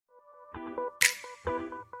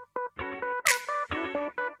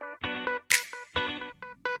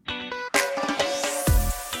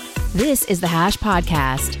This is the Hash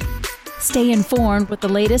Podcast. Stay informed with the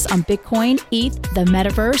latest on Bitcoin, ETH, the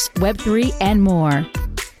metaverse, Web3, and more.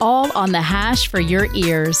 All on the Hash for your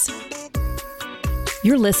ears.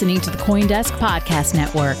 You're listening to the CoinDesk Podcast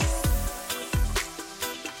Network.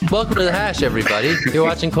 Welcome to the Hash, everybody. You're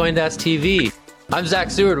watching CoinDesk TV. I'm Zach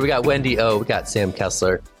Seward. We got Wendy O. We got Sam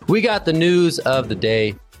Kessler. We got the news of the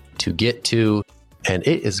day to get to, and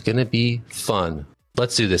it is going to be fun.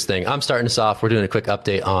 Let's do this thing. I'm starting us off. We're doing a quick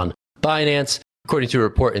update on Binance. According to a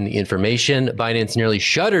report in The Information, Binance nearly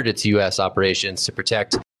shuttered its U.S. operations to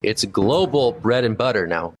protect its global bread and butter.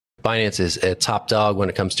 Now, Binance is a top dog when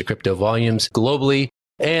it comes to crypto volumes globally,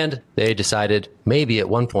 and they decided maybe at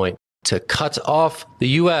one point to cut off the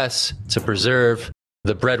U.S. to preserve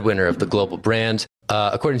the breadwinner of the global brand.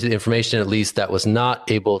 According to The Information, at least, that was not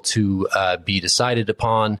able to be decided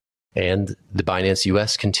upon, and the Binance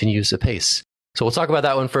U.S. continues apace. So we'll talk about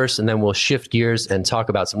that one first, and then we'll shift gears and talk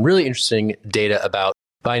about some really interesting data about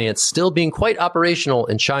Binance still being quite operational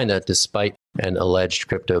in China despite an alleged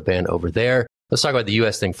crypto ban over there. Let's talk about the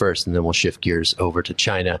U.S. thing first, and then we'll shift gears over to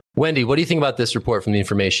China. Wendy, what do you think about this report from The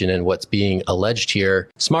Information and what's being alleged here?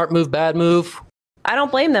 Smart move, bad move? I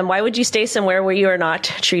don't blame them. Why would you stay somewhere where you are not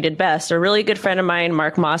treated best? A really good friend of mine,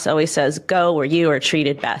 Mark Moss, always says, go where you are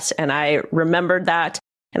treated best. And I remembered that,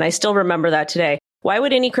 and I still remember that today. Why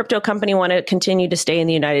would any crypto company want to continue to stay in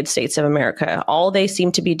the United States of America? All they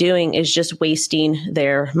seem to be doing is just wasting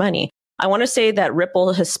their money. I want to say that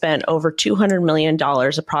Ripple has spent over $200 million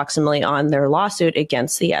approximately on their lawsuit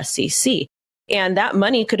against the SEC. And that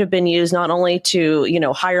money could have been used not only to,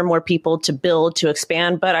 hire more people to build, to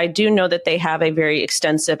expand, but I do know that they have a very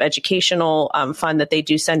extensive educational fund that they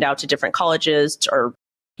do send out to different colleges or,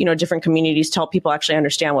 different communities to help people actually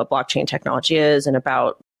understand what blockchain technology is and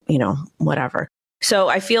about, whatever. So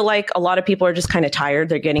I feel like a lot of people are just kind of tired.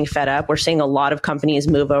 They're getting fed up. We're seeing a lot of companies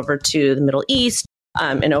move over to the Middle East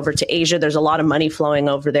and over to Asia. There's a lot of money flowing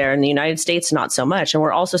over there. In the United States, not so much. And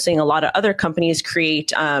we're also seeing a lot of other companies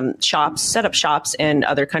create shops, set up shops in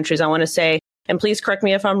other countries. I want to say, and please correct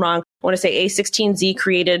me if I'm wrong, I want to say A16Z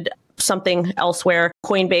created something elsewhere,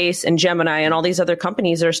 Coinbase and Gemini and all these other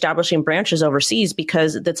companies are establishing branches overseas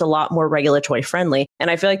because that's a lot more regulatory friendly. And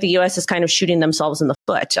I feel like the U.S. is kind of shooting themselves in the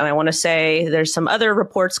foot. And I want to say there's some other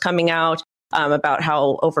reports coming out about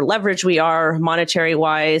how over leveraged we are monetary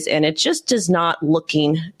wise. And it just is not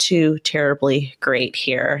looking too terribly great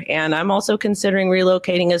here. And I'm also considering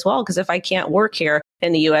relocating as well, because if I can't work here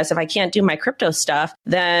in the U.S., if I can't do my crypto stuff,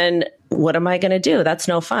 then what am I going to do? That's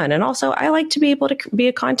no fun. And also, I like to be able to be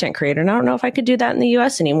a content creator. And I don't know if I could do that in the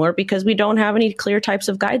U.S. anymore because we don't have any clear types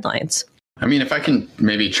of guidelines. I mean, if I can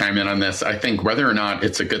maybe chime in on this, I think whether or not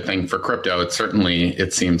it's a good thing for crypto,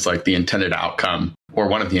 it seems like the intended outcome or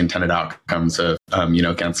one of the intended outcomes of,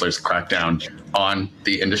 Gensler's crackdown on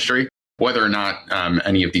the industry. Whether or not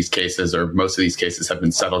any of these cases or most of these cases have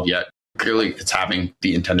been settled yet, clearly it's having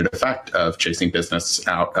the intended effect of chasing business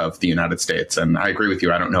out of the United States. And I agree with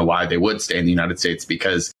you. I don't know why they would stay in the United States,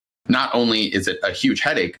 because not only is it a huge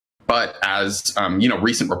headache, but as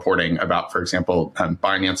recent reporting about, for example,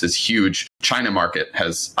 Binance's huge China market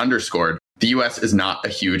has underscored, the U.S. is not a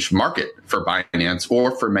huge market for Binance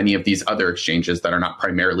or for many of these other exchanges that are not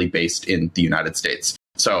primarily based in the United States.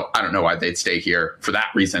 So I don't know why they'd stay here for that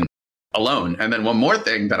reason alone. And then one more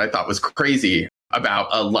thing that I thought was crazy about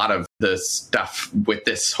a lot of the stuff with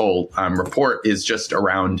this whole report is just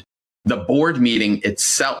around the board meeting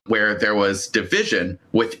itself, where there was division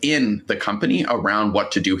within the company around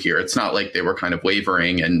what to do here. It's not like they were kind of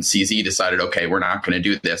wavering and CZ decided, okay, we're not going to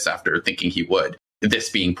do this after thinking he would, this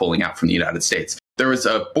being pulling out from the United States. There was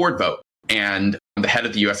a board vote, and the head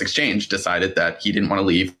of the U.S. exchange decided that he didn't want to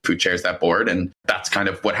leave who chairs that board. And that's kind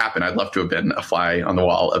of what happened. I'd love to have been a fly on the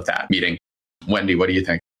wall of that meeting. Wendy, what do you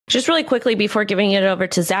think? Just really quickly before giving it over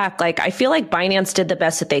to Zach, I feel like Binance did the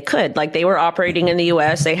best that they could. They were operating in the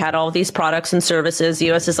U.S. They had all these products and services. The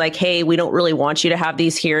U.S. is like, hey, we don't really want you to have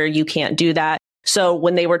these here. You can't do that. So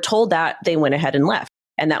when they were told that, they went ahead and left.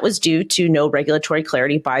 And that was due to no regulatory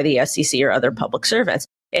clarity by the SEC or other public servants.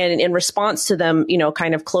 And in response to them,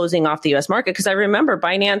 kind of closing off the U.S. market, because I remember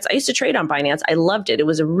Binance, I used to trade on Binance. I loved it. It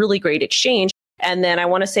was a really great exchange. And then I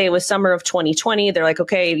want to say it was summer of 2020. They're like,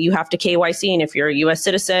 okay, you have to KYC. And if you're a U.S.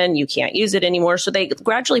 citizen, you can't use it anymore. So they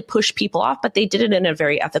gradually pushed people off, but they did it in a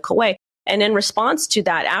very ethical way. And in response to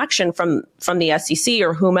that action from the SEC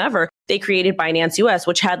or whomever, they created Binance US,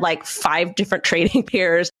 which had 5 different trading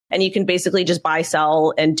pairs. And you can basically just buy,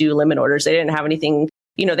 sell, and do limit orders. They didn't have anything,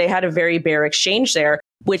 they had a very bare exchange there.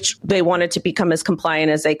 which they wanted to become as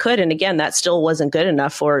compliant as they could. And again, that still wasn't good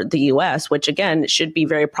enough for the US, which again, should be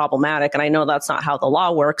very problematic. And I know that's not how the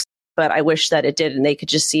law works, but I wish that it did. And they could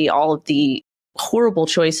just see all of the horrible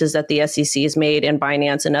choices that the SEC has made, and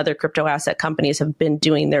Binance and other crypto asset companies have been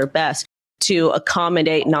doing their best to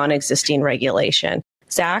accommodate non-existing regulation.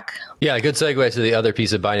 Zach? Yeah, good segue to the other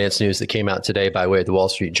piece of Binance news that came out today by way of the Wall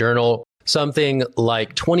Street Journal. Something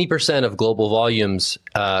like 20% of global volumes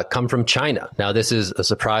come from China. Now, this is a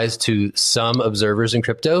surprise to some observers in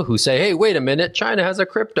crypto who say, hey, wait a minute, China has a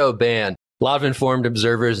crypto ban. A lot of informed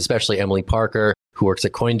observers, especially Emily Parker, who works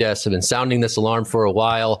at CoinDesk, have been sounding this alarm for a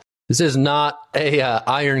while. This is not a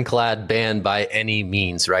ironclad ban by any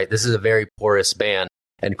means, right? This is a very porous ban,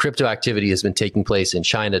 and crypto activity has been taking place in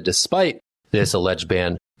China despite this alleged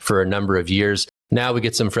ban for a number of years. Now we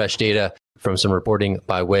get some fresh data from some reporting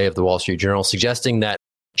by way of the Wall Street Journal suggesting that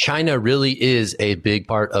China really is a big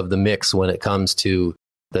part of the mix when it comes to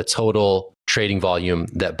the total trading volume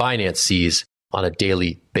that Binance sees on a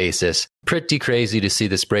daily basis. Pretty crazy to see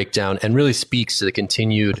this breakdown, and really speaks to the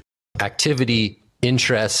continued activity,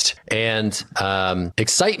 interest, and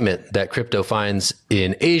excitement that crypto finds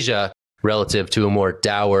in Asia relative to a more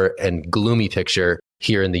dour and gloomy picture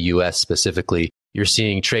here in the US specifically. You're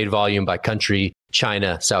seeing trade volume by country.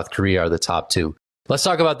 China, South Korea are the top two. Let's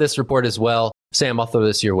talk about this report as well. Sam, I'll throw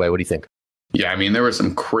this your way. What do you think? Yeah, I mean, there were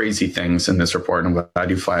some crazy things in this report, and I'm glad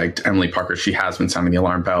you flagged Emily Parker. She has been sounding the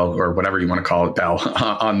alarm bell, or whatever you want to call it, bell,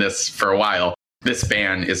 on this for a while. This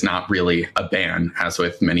ban is not really a ban, as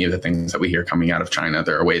with many of the things that we hear coming out of China.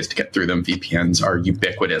 There are ways to get through them. VPNs are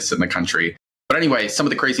ubiquitous in the country. But anyway, some of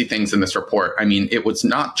the crazy things in this report, I mean, it was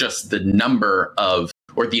not just the number of,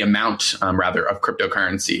 or the amount, rather, of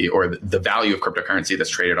cryptocurrency, or the value of cryptocurrency that's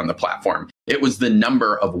traded on the platform. It was the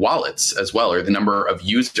number of wallets as well, or the number of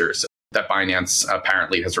users that Binance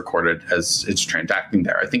apparently has recorded as it's transacting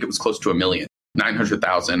there. I think it was close to 1 million.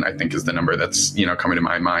 900,000, I think, is the number that's, coming to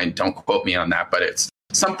my mind. Don't quote me on that, but it's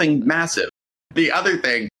something massive. The other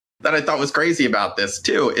thing that I thought was crazy about this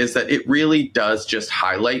too is that it really does just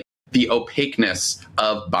highlight the opaqueness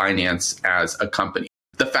of Binance as a company.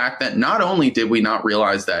 The fact that not only did we not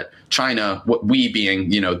realize that China, what we being,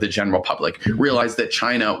 the general public, realized that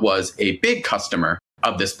China was a big customer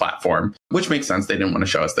of this platform, which makes sense. They didn't want to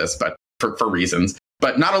show us this, but for reasons.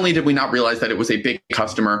 But not only did we not realize that it was a big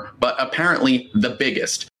customer, but apparently the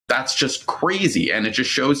biggest. That's just crazy. And it just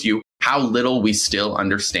shows you how little we still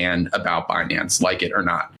understand about Binance, like it or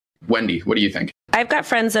not. Wendy, what do you think? I've got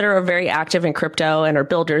friends that are very active in crypto and are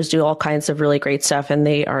builders, do all kinds of really great stuff, and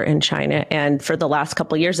they are in China. And for the last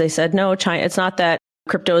couple of years, they said, no, China, it's not that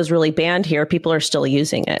crypto is really banned here. People are still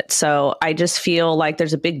using it. So I just feel like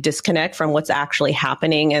there's a big disconnect from what's actually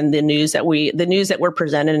happening and the news that we're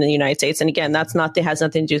presented in the United States. And again, has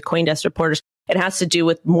nothing to do with CoinDesk reporters. It has to do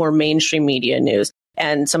with more mainstream media news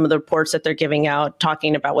and some of the reports that they're giving out,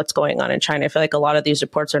 talking about what's going on in China. I feel like a lot of these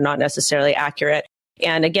reports are not necessarily accurate.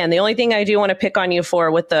 And again, the only thing I do want to pick on you for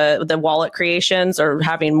with the wallet creations, or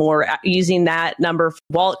having more, using that number of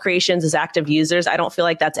wallet creations as active users, I don't feel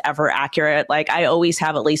like that's ever accurate. Like, I always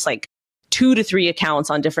have at least like 2 to 3 accounts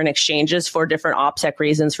on different exchanges for different OPSEC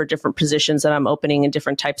reasons, for different positions that I'm opening and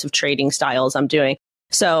different types of trading styles I'm doing.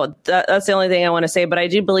 So that's the only thing I want to say. But I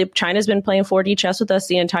do believe China's been playing 4D chess with us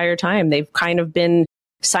the entire time. They've kind of been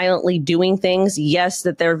silently doing things. Yes,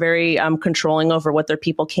 that they're very controlling over what their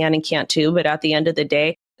people can and can't do. But at the end of the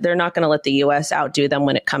day, they're not going to let the U.S. outdo them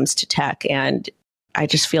when it comes to tech. And I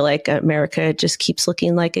just feel like America just keeps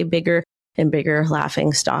looking like a bigger and bigger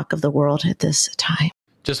laughing stock of the world at this time.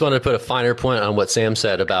 Just wanted to put a finer point on what Sam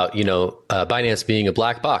said about, Binance being a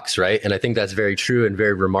black box, right? And I think that's very true and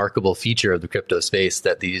very remarkable feature of the crypto space,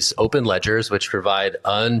 that these open ledgers, which provide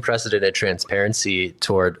unprecedented transparency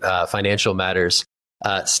toward financial matters,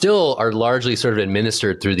 still are largely sort of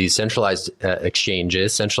administered through these centralized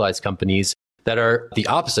exchanges, centralized companies that are the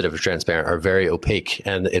opposite of transparent, are very opaque.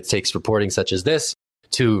 And it takes reporting such as this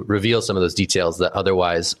to reveal some of those details that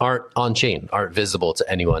otherwise aren't on chain, aren't visible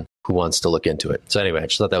to anyone who wants to look into it. So anyway, I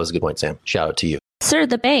just thought that was a good point, Sam. Shout out to you. Sir,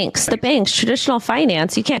 the banks, traditional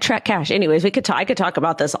finance, you can't track cash. Anyways, I could talk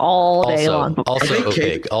about this all day long. Also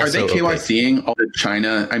opaque. Are they KYCing all the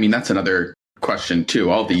China? I mean, that's another question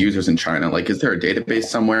too. All the users in China, like, is there a database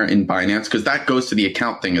somewhere in Binance? Because that goes to the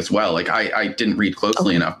account thing as well. Like, I didn't read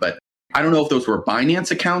closely enough, but I don't know if those were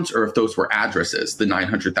Binance accounts or if those were addresses, the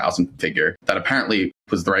 900,000 figure that apparently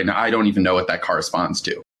was the right now. I don't even know what that corresponds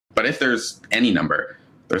to. But if there's any number,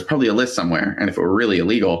 there's probably a list somewhere. And if it were really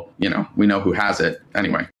illegal, we know who has it.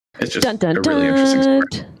 Anyway, it's just a really interesting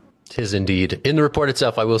story. Tis indeed. In the report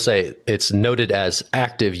itself, I will say it's noted as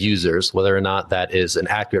active users. Whether or not that is an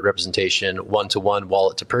accurate representation, one-to-one,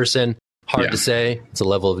 wallet to person, hard to say. It's a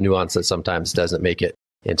level of nuance that sometimes doesn't make it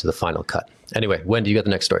into the final cut. Anyway, Wendy, you got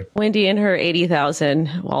the next story. Wendy and her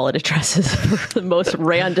 80,000 wallet addresses for the most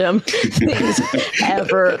random things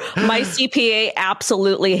ever. My CPA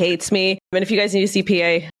absolutely hates me. I mean, if you guys need a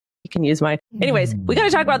CPA, you can use mine. Anyways, we got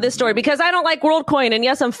to talk about this story because I don't like WorldCoin. And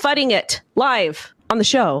yes, I'm fudding it live on the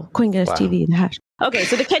show. CoinDesk TV, the hash. Okay,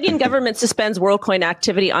 so the Kenyan government suspends WorldCoin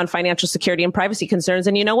activity on financial security and privacy concerns.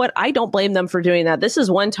 And you know what? I don't blame them for doing that. This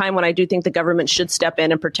is one time when I do think the government should step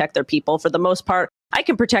in and protect their people. For the most part, I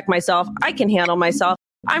can protect myself. I can handle myself.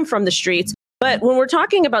 I'm from the streets. But when we're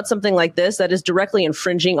talking about something like this that is directly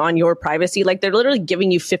infringing on your privacy, like they're literally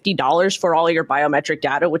giving you $50 for all your biometric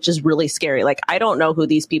data, which is really scary. Like, I don't know who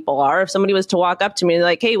these people are. If somebody was to walk up to me and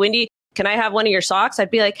like, hey, Wendy, can I have one of your socks?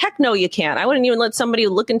 I'd be like, heck no, you can't. I wouldn't even let somebody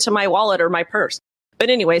look into my wallet or my purse. But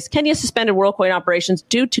anyways, Kenya suspended WorldCoin operations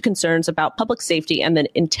due to concerns about public safety and the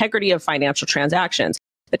integrity of financial transactions.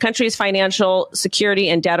 The country's financial security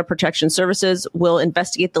and data protection services will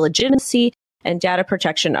investigate the legitimacy and data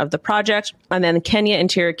protection of the project. And then the Kenya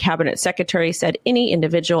Interior Cabinet Secretary said any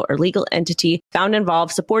individual or legal entity found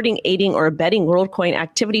involved supporting, aiding, or abetting WorldCoin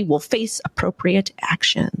activity will face appropriate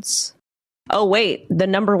actions. Oh, wait, the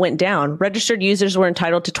number went down. Registered users were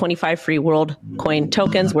entitled to 25 free WorldCoin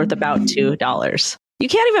tokens worth about $2. You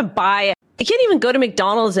can't even go to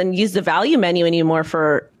McDonald's and use the value menu anymore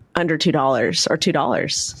for under $2 or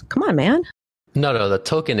 $2. Come on, man. No, the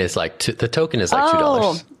token is like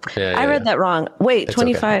 $2. Yeah, I read that wrong. Wait, it's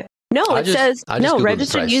 25. Okay. No, it says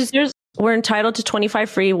registered users were entitled to 25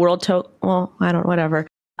 free well, whatever.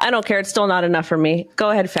 I don't care. It's still not enough for me. Go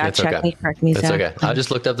ahead, fact check me. Correct me, Zach. It's okay. I just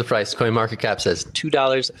looked up the price. CoinMarketCap says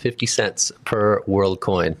 $2.50 per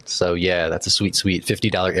WorldCoin. So yeah, that's a sweet $50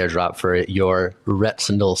 airdrop for your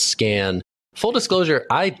retinal scan. Full disclosure,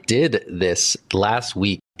 I did this last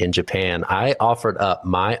week in Japan. I offered up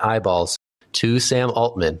my eyeballs to Sam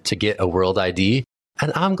Altman to get a world ID,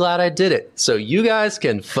 and I'm glad I did it. So you guys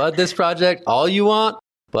can FUD this project all you want,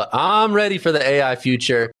 but I'm ready for the AI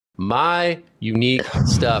future. My unique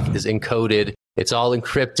stuff is encoded. It's all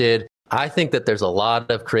encrypted. I think that there's a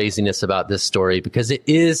lot of craziness about this story because it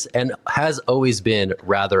is and has always been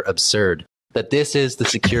rather absurd that this is the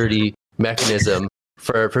security mechanism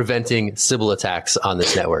for preventing Sybil attacks on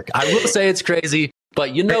this network. I will say it's crazy,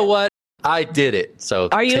 but you know what? I did it. So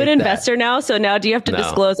are you an investor now? So now do you have to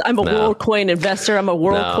disclose? I'm a WorldCoin investor. I'm a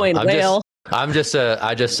WorldCoin whale. I'm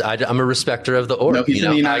a respecter of the orb.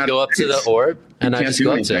 I go up to the orb and I just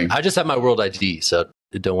go up to it. I just have my world ID, so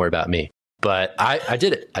don't worry about me. But I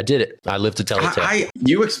did it. I live to tell the tale.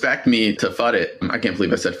 You expect me to FUD it. I can't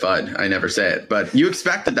believe I said FUD. I never say it. But you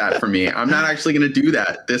expected that from me. I'm not actually going to do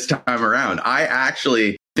that this time around. I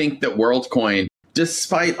actually think that WorldCoin,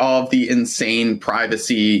 despite all of the insane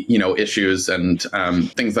privacy, issues and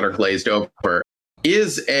things that are glazed over,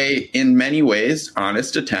 is in many ways,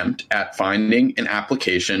 honest attempt at finding an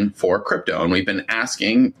application for crypto. And we've been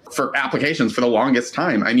asking for applications for the longest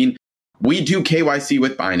time. I mean, we do KYC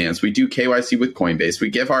with Binance. We do KYC with Coinbase.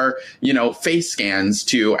 We give our, face scans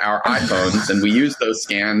to our iPhones and we use those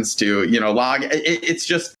scans to, log. It's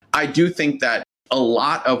just, I do think that a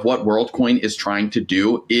lot of what WorldCoin is trying to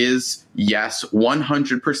do is, yes,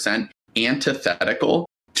 100% antithetical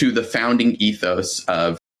to the founding ethos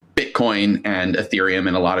of Bitcoin and Ethereum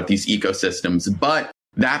and a lot of these ecosystems. But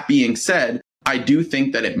that being said, I do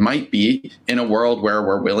think that it might be in a world where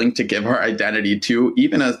we're willing to give our identity to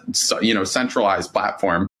even a centralized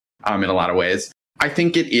platform in a lot of ways. I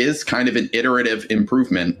think it is kind of an iterative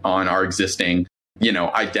improvement on our existing,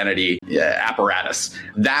 identity apparatus.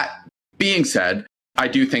 That being said, I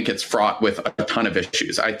do think it's fraught with a ton of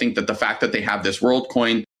issues. I think that the fact that they have this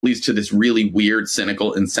WorldCoin leads to this really weird,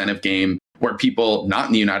 cynical incentive game where people not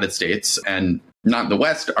in the United States and not in the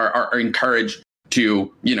West are encouraged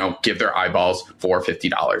to, give their eyeballs for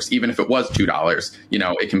 $50. Even if it was $2,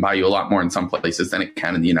 it can buy you a lot more in some places than it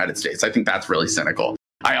can in the United States. I think that's really cynical.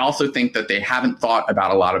 I also think that they haven't thought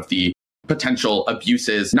about a lot of the potential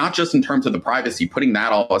abuses, not just in terms of the privacy, putting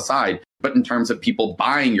that all aside, but in terms of people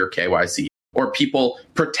buying your KYC or people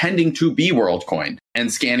pretending to be WorldCoin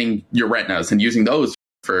and scanning your retinas and using those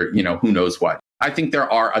for, who knows what. I think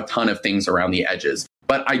there are a ton of things around the edges,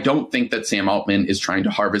 but I don't think that Sam Altman is trying to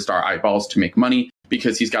harvest our eyeballs to make money.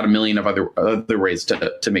 because he's got a million of other ways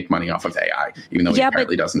to make money off of AI, even though he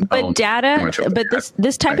apparently doesn't own data. But AI.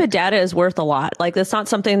 this type of data is worth a lot. Like, it's not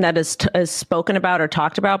something that is spoken about or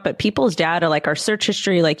talked about, but people's data, like our search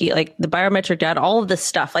history, like the biometric data, all of this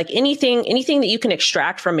stuff, like anything that you can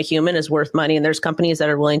extract from a human is worth money. And there's companies that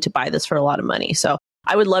are willing to buy this for a lot of money. So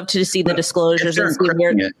I would love to see the disclosures and see where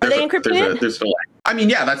are they encrypting it? I mean,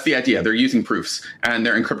 yeah, that's the idea. They're using proofs and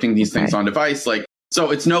they're encrypting these things on device. Like, so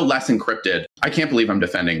it's no less encrypted. I can't believe I'm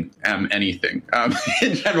defending anything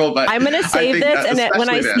in general, but I'm going to save this, and when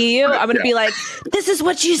I see you, I'm going to be like, "This is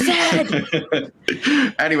what you said."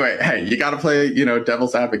 Anyway, hey, you got to play,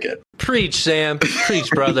 devil's advocate. Preach, Sam. Preach,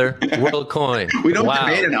 brother. WorldCoin. We don't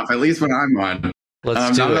debate enough, at least when I'm on.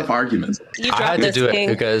 Let's do not it. enough arguments. I had to do it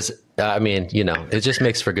because, it just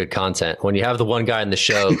makes for good content. When you have the one guy in the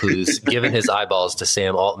show who's given his eyeballs to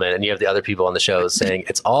Sam Altman, and you have the other people on the show saying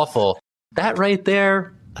it's awful, that right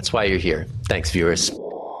there, that's why you're here. Thanks, viewers.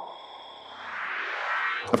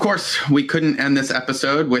 Of course, we couldn't end this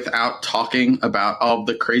episode without talking about all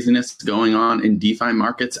the craziness going on in DeFi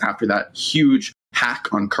markets after that huge hack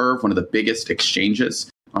on Curve, one of the biggest exchanges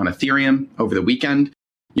on Ethereum over the weekend.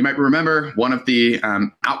 You might remember one of the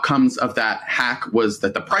outcomes of that hack was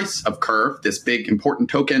that the price of Curve, this big important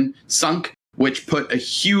token, sunk, which put a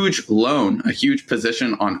huge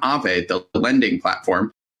position on Aave, the lending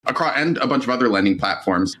platform, and a bunch of other lending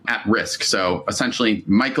platforms at risk. So essentially,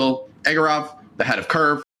 Michael Egorov, the head of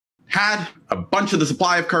Curve, had a bunch of the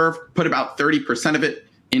supply of Curve, put about 30% of it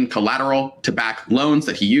in collateral to back loans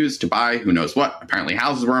that he used to buy who knows what. Apparently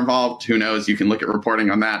houses were involved. Who knows? You can look at reporting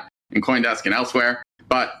on that in CoinDesk and elsewhere.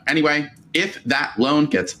 But anyway, if that loan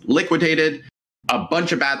gets liquidated, a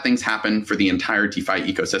bunch of bad things happen for the entire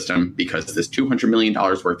DeFi ecosystem because this $200 million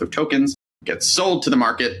worth of tokens gets sold to the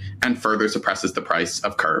market and further suppresses the price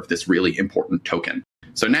of Curve, this really important token.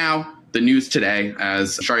 So now the news today,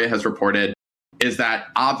 as Sharia has reported, is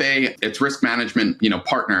that Aave, its risk management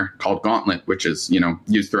partner called Gauntlet, which is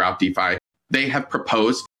used throughout DeFi, they have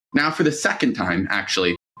proposed now for the second time,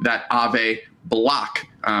 actually, that Aave block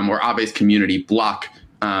or Aave's community block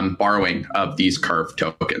borrowing of these Curve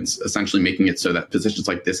tokens, essentially making it so that positions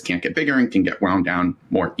like this can't get bigger and can get wound down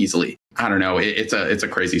more easily. I don't know. It's a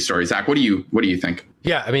crazy story. Zach, what do you think?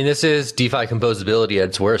 Yeah, this is DeFi composability at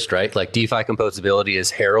its worst, right? Like, DeFi composability is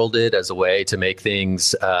heralded as a way to make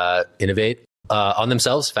things innovate on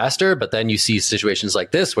themselves faster. But then you see situations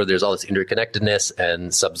like this where there's all this interconnectedness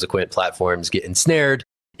and subsequent platforms get ensnared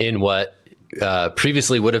in what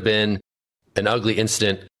previously would have been an ugly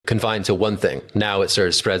incident confined to one thing. Now it sort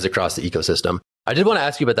of spreads across the ecosystem. I did want to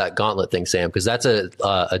ask you about that Gauntlet thing, Sam, because that's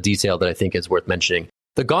a detail that I think is worth mentioning.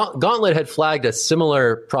 The Gauntlet had flagged a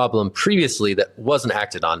similar problem previously that wasn't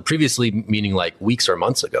acted on. Previously, meaning like weeks or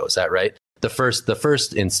months ago. Is that right? The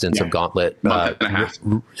first instance of Gauntlet,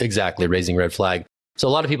 exactly, raising red flag. So a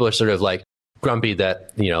lot of people are sort of like grumpy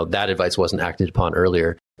that that advice wasn't acted upon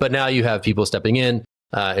earlier. But now you have people stepping in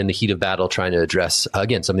the heat of battle, trying to address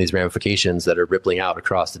again some of these ramifications that are rippling out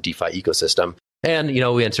across the DeFi ecosystem. And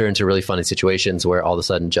we enter into really funny situations where all of a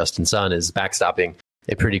sudden Justin Sun is backstopping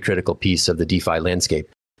a pretty critical piece of the DeFi landscape.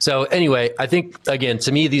 So anyway, I think, again,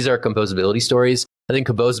 to me, these are composability stories. I think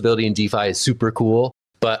composability in DeFi is super cool.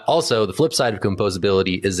 But also the flip side of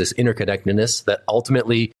composability is this interconnectedness that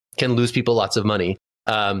ultimately can lose people lots of money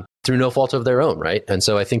through no fault of their own, right? And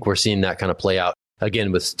so I think we're seeing that kind of play out,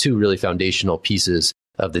 again, with two really foundational pieces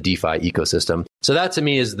of the DeFi ecosystem. So that to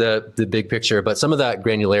me is the big picture. But some of that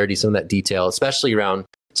granularity, some of that detail, especially around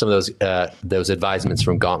some of those advisements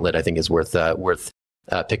from Gauntlet, I think is worth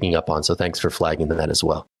picking up on. So thanks for flagging that as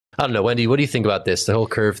well. I don't know, Wendy, what do you think about this? The whole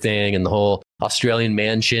Curve thing and the whole Australian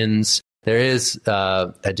mansions. There is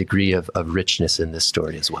a degree of richness in this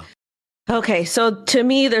story as well. Okay, so to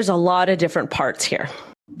me, there's a lot of different parts here.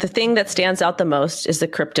 The thing that stands out the most is the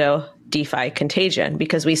crypto DeFi contagion,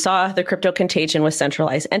 because we saw the crypto contagion with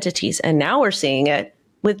centralized entities, and now we're seeing it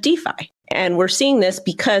with DeFi. And we're seeing this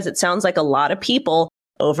because it sounds like a lot of people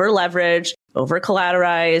over-leveraged,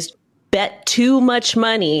 over-collateralized, bet too much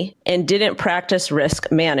money and didn't practice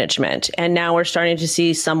risk management. And now we're starting to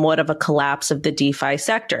see somewhat of a collapse of the DeFi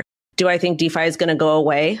sector. Do I think DeFi is going to go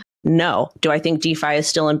away? No. Do I think DeFi is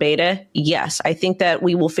still in beta? Yes. I think that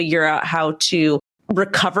we will figure out how to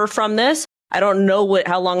recover from this. I don't know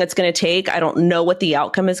how long it's going to take. I don't know what the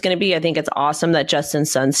outcome is going to be. I think it's awesome that Justin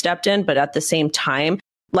Sun stepped in, but at the same time,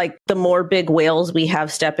 like the more big whales we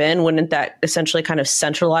have step in, wouldn't that essentially kind of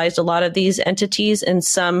centralize a lot of these entities in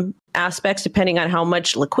some aspects, depending on how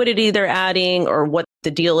much liquidity they're adding or what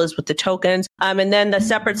the deal is with the tokens? And then the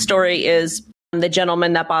separate story is the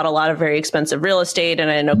gentleman that bought a lot of very expensive real estate. And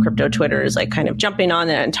I know crypto Twitter is like kind of jumping on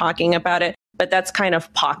it and talking about it. but that's kind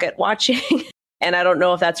of pocket watching. And I don't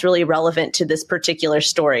know if that's really relevant to this particular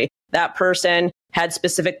story. That person had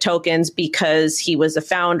specific tokens because he was a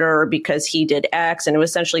founder or because he did X, and it was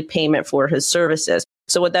essentially payment for his services.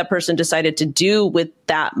 So what that person decided to do with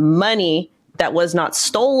that money that was not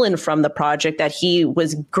stolen from the project, that he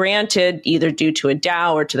was granted either due to a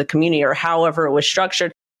DAO or to the community or however it was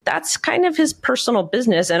structured, that's kind of his personal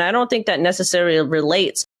business. And I don't think that necessarily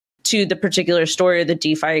relates to the particular story of the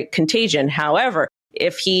DeFi contagion. However,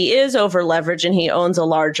 if he is over leveraged and he owns a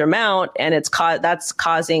large amount and that's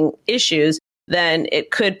causing issues, then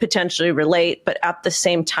it could potentially relate. But at the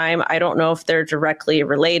same time, I don't know if they're directly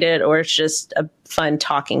related or it's just a fun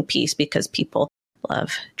talking piece because people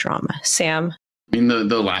love drama. Sam? I mean,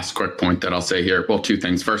 the last quick point that I'll say here, well, two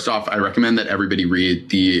things. First off, I recommend that everybody read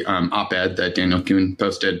the op-ed that Daniel Kuhn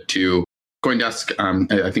posted to CoinDesk.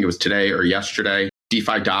 I think it was today or yesterday.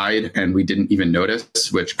 DeFi died and we didn't even notice,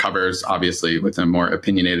 which covers, obviously, with a more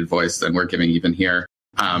opinionated voice than we're giving even here,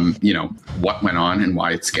 what went on and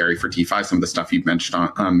why it's scary for DeFi. Some of the stuff you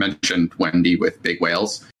mentioned, Wendy, with big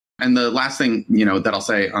whales. And the last thing, that I'll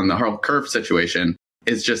say on the whole Curve situation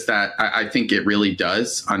is just that I think it really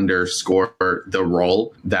does underscore the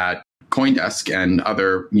role that CoinDesk and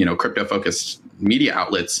other, crypto-focused media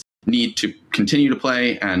outlets need to continue to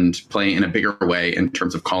play and play in a bigger way in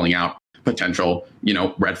terms of calling out potential,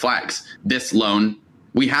 red flags. This loan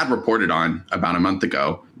we had reported on about a month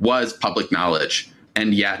ago was public knowledge,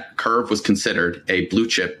 and yet Curve was considered a blue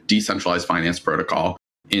chip decentralized finance protocol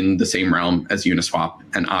in the same realm as Uniswap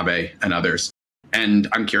and Aave and others. And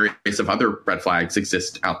I'm curious if other red flags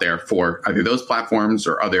exist out there for either those platforms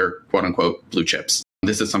or other quote unquote blue chips.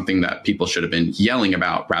 This is something that people should have been yelling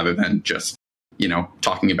about rather than just,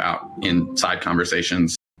 talking about in side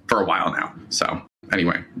conversations for a while now. So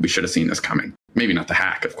anyway, we should have seen this coming. Maybe not the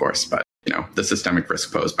hack, of course, but, the systemic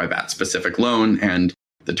risk posed by that specific loan and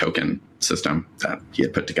the token system that he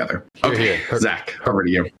had put together. Okay, Zach, over to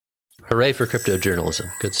you. Hooray for crypto journalism.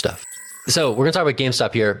 Good stuff. So we're going to talk about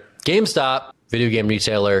GameStop here. GameStop, video game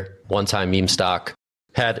retailer, one-time meme stock,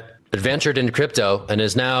 had adventured into crypto and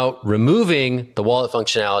is now removing the wallet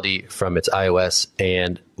functionality from its iOS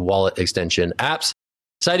and wallet extension apps,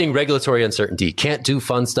 citing regulatory uncertainty. Can't do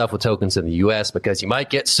fun stuff with tokens in the US because you might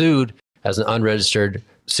get sued as an unregistered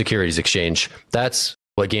securities exchange. That's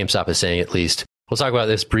what GameStop is saying, at least. We'll talk about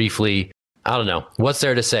this briefly. I don't know. What's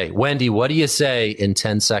there to say? Wendy, what do you say in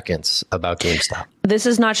 10 seconds about GameStop? This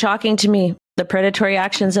is not shocking to me. The predatory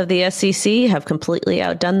actions of the SEC have completely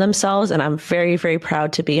outdone themselves, and I'm very, very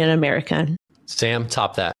proud to be an American. Sam,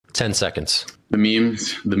 top that. 10 seconds. The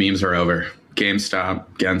memes are over. GameStop,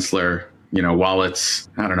 Gensler, wallets,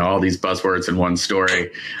 I don't know, all these buzzwords in one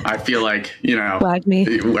story. I feel like,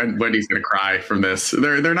 WAGME. Wendy's going to cry from this.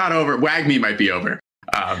 They're not over. WAGME might be over.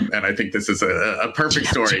 And I think this is a perfect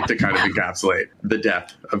story to kind of encapsulate the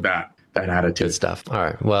depth of that attitude. Good stuff. All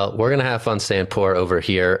right. Well, we're going to have fun staying poor over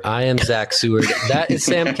here. I am Zach Seward. That is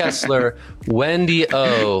Sam Kessler. Wendy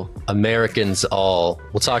O. Americans all.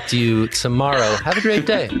 We'll talk to you tomorrow. Have a great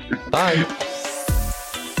day. Bye.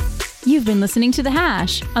 You've been listening to The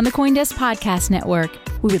Hash on the CoinDesk Podcast Network.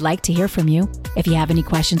 We would like to hear from you. If you have any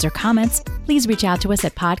questions or comments, please reach out to us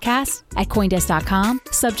at podcasts@coindesk.com,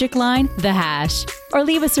 subject line The Hash, or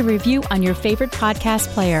leave us a review on your favorite podcast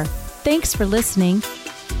player. Thanks for listening.